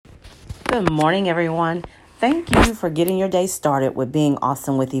Good morning, everyone. Thank you for getting your day started with Being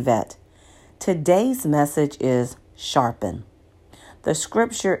Awesome with Yvette. Today's message is sharpen. The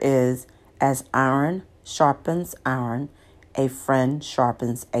scripture is, as iron sharpens iron, a friend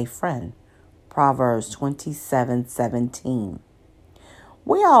sharpens a friend. Proverbs 27:17.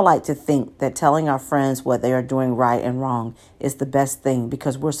 We all like to think that telling our friends what they are doing right and wrong is the best thing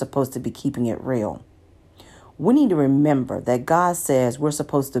because we're supposed to be keeping it real. We need to remember that God says we're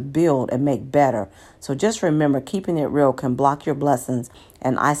supposed to build and make better. So just remember, keeping it real can block your blessings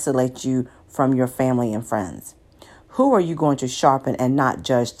and isolate you from your family and friends. Who are you going to sharpen and not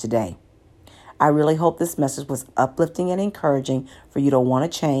judge today? I really hope this message was uplifting and encouraging for you to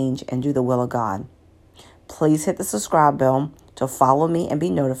want to change and do the will of God. Please hit the subscribe bell to follow me and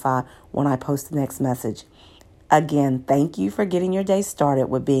be notified when I post the next message. Again, thank you for getting your day started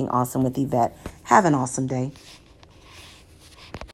with Being Awesome with Yvette. Have an awesome day.